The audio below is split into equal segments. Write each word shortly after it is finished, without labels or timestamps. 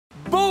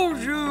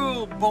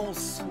Bonjour,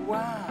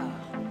 bonsoir.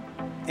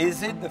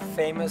 Is it the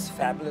famous,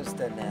 fabulous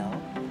Donnell?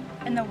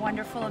 And the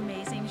wonderful,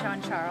 amazing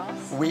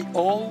Jean-Charles? We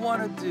all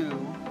want to do,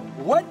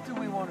 what do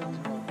we want to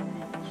do on the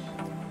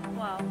beach?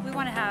 Well, we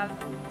want to have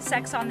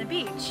sex on the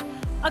beach.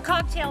 A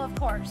cocktail, of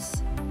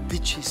course.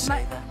 Did she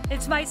say that?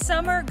 It's my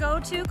summer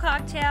go-to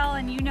cocktail,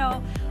 and you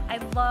know I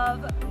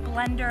love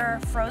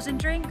blender frozen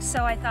drinks,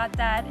 so I thought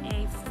that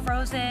a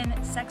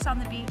frozen sex on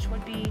the beach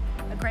would be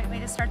a great way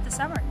to start the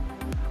summer.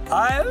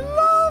 I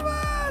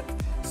love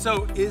it!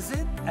 So is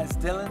it, as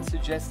Dylan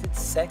suggested,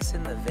 sex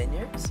in the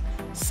vineyards,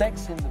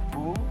 sex in the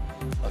pool,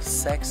 or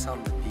sex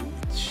on the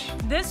beach?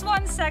 This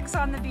one's sex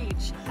on the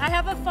beach. I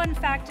have a fun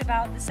fact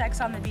about the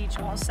sex on the beach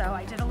also.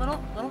 I did a little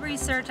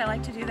research, I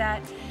like to do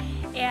that.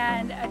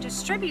 And a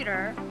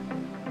distributor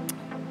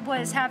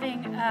was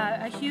having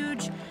a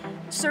huge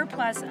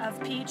surplus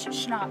of peach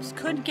schnapps,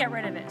 couldn't get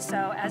rid of it.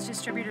 So as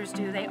distributors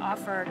do, they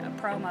offered a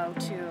promo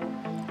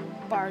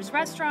to bars,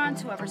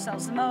 restaurants, whoever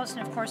sells the most,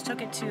 and of course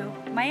took it to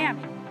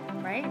Miami,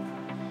 right?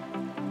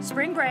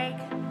 Spring break,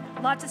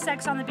 lots of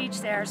sex on the beach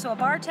there. So a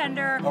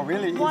bartender. Oh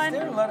really? Is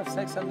there a lot of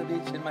sex on the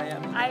beach in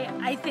Miami?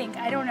 I think,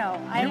 I don't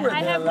know. You were there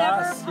have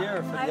last never,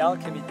 year for the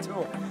Alchemy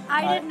Tour.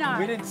 I did not.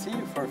 We didn't see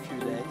you for a few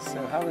days,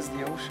 so how was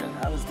the ocean?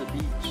 How was the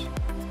beach?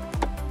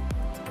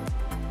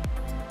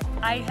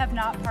 I have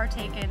not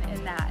partaken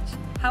in that.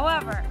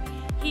 However,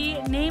 he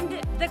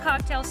named the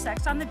cocktail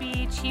Sex on the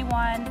Beach. He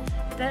won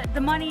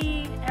the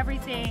money,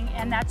 everything,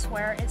 and that's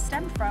where it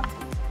stemmed from.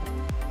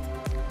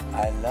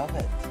 I love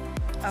it.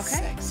 Okay.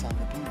 Sex on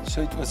the beach.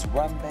 So it was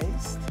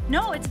rum-based?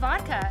 No, it's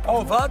vodka.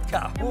 Oh,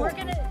 vodka. And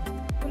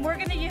we're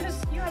gonna use,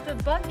 you have the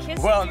butt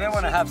kissing. Well, they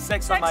want to have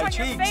sex on my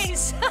cheeks. Your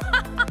face.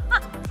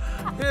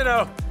 You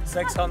know,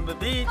 sex on the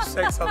beach,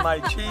 sex on my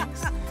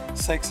cheeks,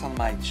 sex on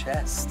my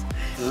chest.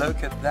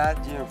 Look at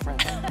that, dear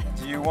friend.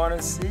 Do you want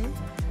to see?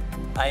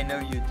 I know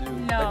you do,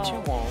 no, but you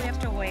won't. We have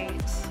to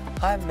wait.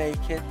 I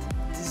make it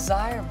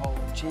desirable,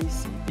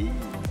 JCB.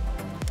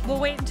 We'll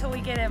wait until we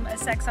get him a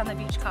Sex on the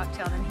Beach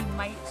cocktail, then he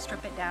might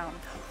strip it down.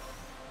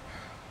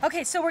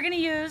 Okay, so we're gonna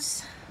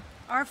use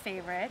our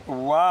favorite.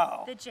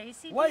 Wow. The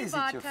JCB Why is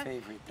vodka. it your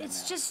favorite?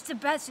 It's just the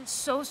best. It's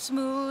so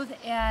smooth,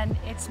 and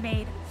it's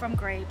made from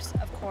grapes,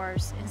 of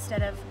course,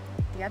 instead of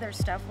the other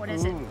stuff. What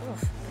is it?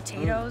 Oof,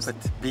 potatoes.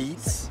 But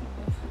beets.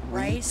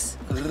 Rice.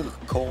 Wheat, a little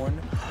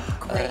corn.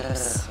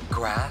 Grapes.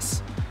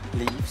 Grass.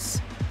 Leaves.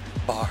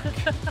 Bark.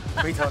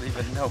 We don't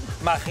even know.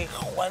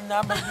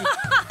 Marijuana, maybe.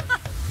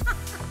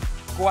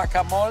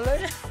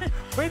 Guacamole.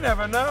 We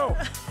never know.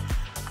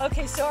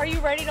 Okay, so are you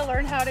ready to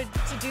learn how to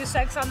do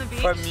sex on the beach?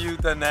 From you,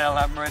 Donnell,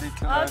 I'm ready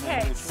to learn.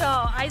 Okay, so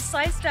I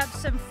sliced up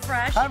some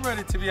fresh. I'm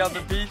ready to be on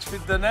the beach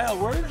with Donnell.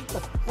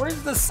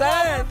 Where's the Well,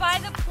 sand? we're by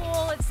the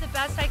pool. It's the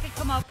best I could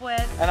come up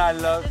with. And I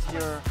love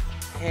your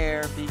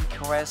hair being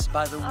caressed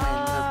by the wind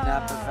of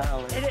Napa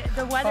Valley.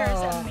 The weather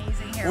is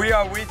amazing here. We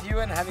are with you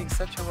and having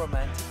such a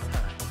romantic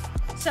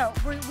time. So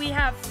we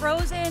have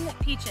frozen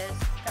peaches.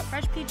 Got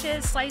fresh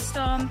peaches, sliced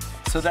them.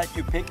 So that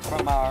you picked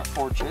from our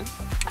orchard.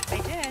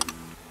 I did.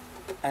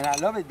 And I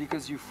love it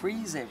because you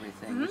freeze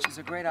everything, which is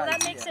a great idea.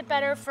 That makes it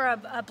better for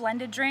a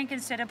blended drink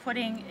instead of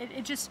putting,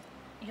 it just,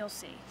 you'll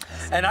see.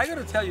 And I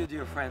gotta tell you,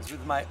 dear friends,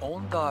 with my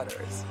own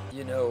daughters,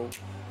 you know,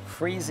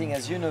 freezing,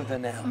 as you know,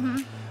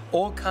 Donnell,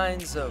 all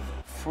kinds of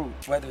fruit,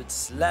 whether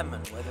it's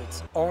lemon, whether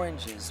it's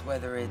oranges,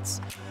 whether it's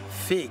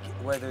fig,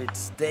 whether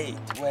it's date,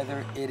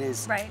 whether it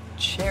is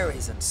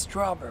cherries and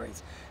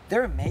strawberries,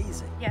 they're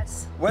amazing.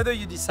 Yes. Whether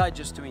you decide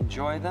just to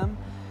enjoy them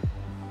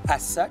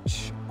as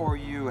such, or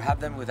you have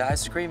them with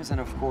ice creams and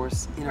of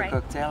course in a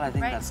cocktail, I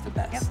think that's the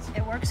best. Yep,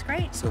 it works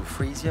great. So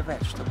freeze your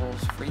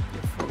vegetables, freeze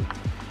your fruit.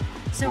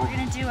 So we're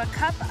gonna do a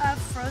cup of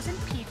frozen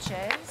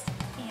peaches,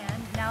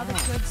 and now the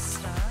good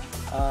stuff.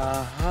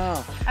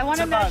 I want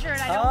to measure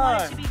it. I don't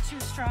want it to be too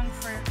strong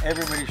for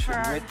everybody should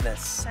for witness.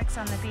 Sex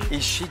on the beach.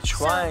 Is she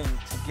trying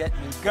to get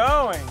me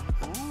going?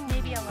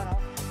 Maybe a little.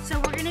 So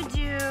we're gonna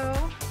do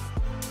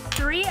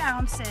 3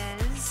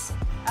 ounces.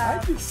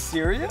 Are you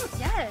serious?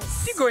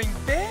 Yes. You're going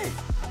big.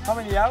 How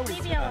many hours?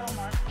 Maybe a little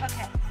more.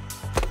 Okay.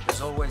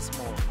 There's always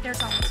more.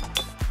 There's always more.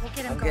 We'll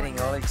get him going. I'm getting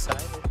all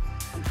excited.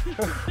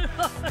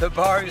 The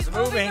bar is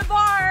moving. The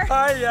bar.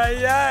 Ay,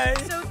 ay, ay.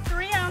 So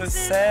 3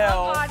 ounces of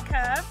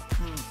vodka,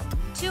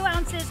 2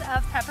 ounces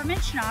of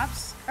peppermint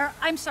schnapps, or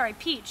I'm sorry,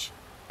 peach.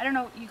 I don't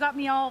know, you got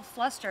me all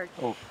flustered.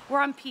 Oh.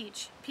 We're on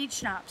peach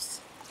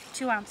schnapps,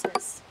 2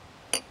 ounces.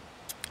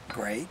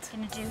 Great.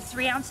 Gonna do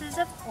 3 ounces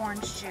of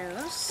orange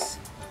juice.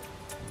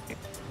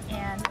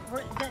 And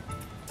the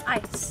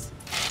ice.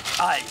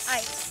 Ice.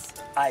 Ice.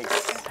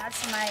 Ice. Add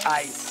some ice.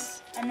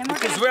 Ice. And then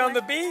because we're on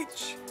the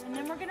beach. And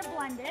then we're gonna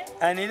blend it.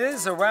 And it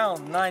is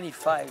around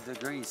 95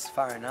 degrees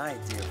Fahrenheit,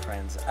 dear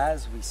friends,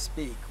 as we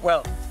speak.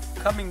 Well,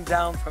 coming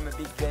down from a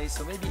big day,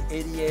 so maybe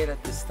 88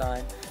 at this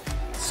time.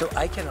 So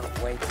I cannot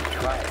wait to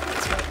try it.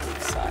 It's going to be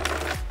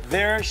exciting.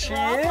 There she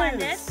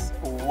is.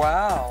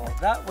 Wow,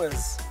 that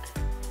was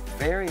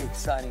very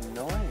exciting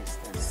noise.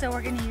 So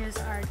we're gonna use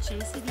our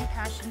JCB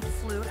Passion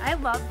Flute. I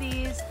love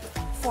these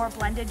for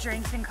blended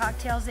drinks and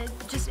cocktails.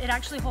 It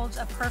actually holds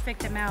a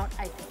perfect amount,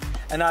 I think.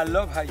 And I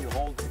love how you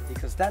hold it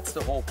because that's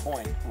the whole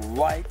point,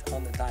 right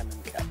on the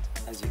diamond cut,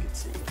 as you can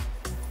see.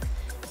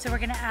 So we're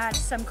gonna add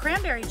some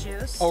cranberry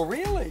juice. Oh,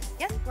 really?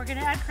 Yep, we're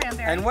gonna add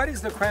cranberry. And what is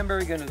the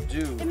cranberry gonna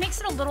do? It makes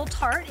it a little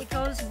tart. It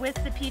goes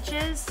with the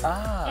peaches.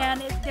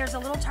 And there's a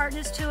little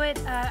tartness to it.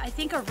 I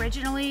think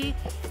originally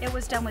it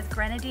was done with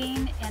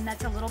grenadine, and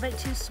that's a little bit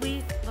too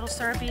sweet, a little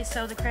syrupy,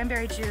 so the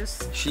cranberry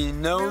juice. She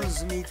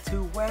knows me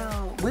too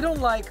well. We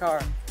don't like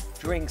our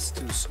drinks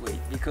too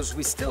sweet because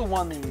we still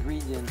want the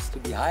ingredients to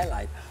be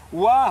highlighted.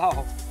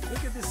 Wow,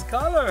 look at this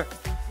color.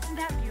 Isn't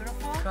that beautiful?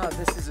 God,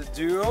 this is a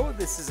duo,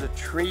 this is a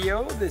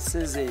trio, this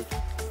is a...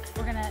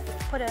 We're gonna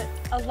put a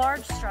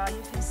large straw, you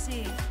can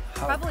see.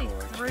 How probably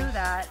gorgeous. through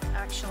that,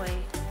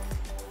 actually.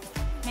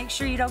 Make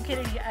sure you don't get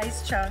any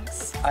ice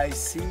chunks. I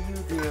see you,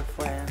 dear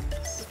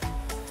friends.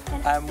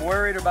 I'm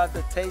worried about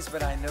the taste,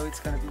 but I know it's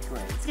gonna be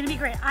great. It's gonna be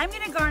great. I'm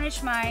gonna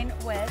garnish mine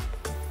with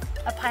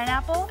a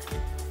pineapple.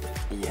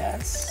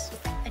 Yes.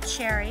 A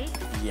cherry.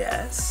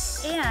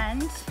 Yes.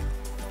 And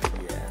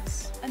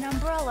yes. an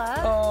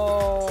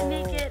umbrella to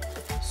make it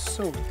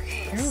so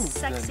cute.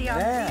 Sexy on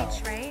the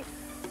beach, right?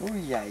 Oh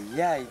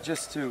yeah,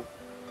 just to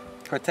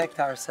protect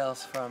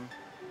ourselves from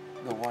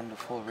the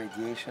wonderful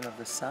radiation of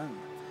the sun.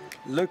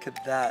 Look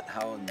at that,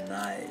 how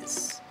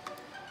nice.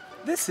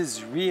 This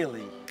is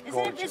really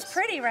gorgeous. It's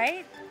pretty,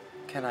 right?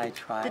 Can I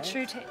try it?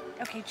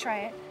 Okay, try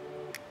it.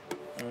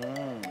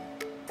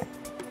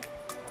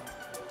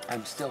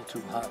 I'm still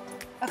too hot.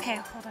 Okay,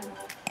 hold on.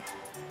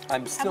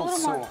 I'm still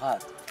so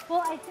hot.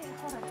 Well, I think,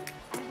 hold on.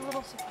 I have a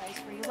little surprise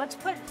for you. I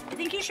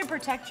think you should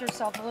protect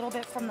yourself a little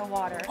bit from the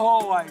water.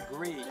 Oh, I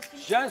agree.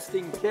 Just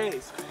in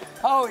case.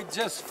 Oh, it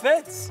just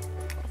fits. Is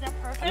that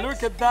perfect? And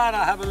look at that,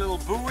 I have a little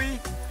buoy.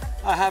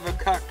 I have a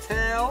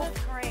cocktail. That's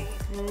great.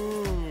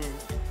 Good?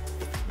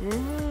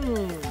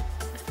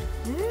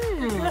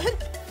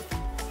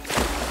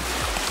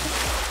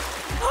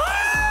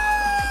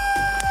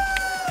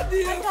 Ah,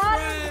 dear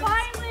friends.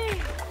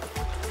 Finally!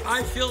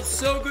 I feel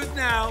so good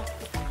now,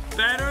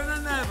 better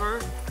than ever.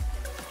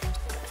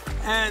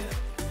 And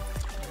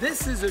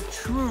this is a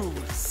true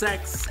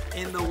sex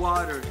in the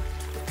water.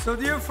 So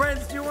dear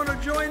friends, do you want to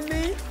join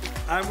me?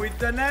 I'm with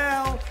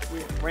Donnell,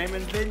 with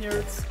Raymond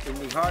Vineyards in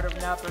the heart of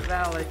Napa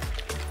Valley.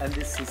 And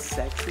this is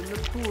Sex in the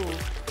Pool.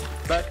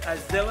 But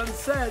as Dylan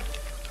said,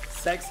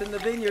 Sex in the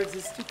Vineyards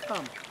is to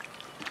come.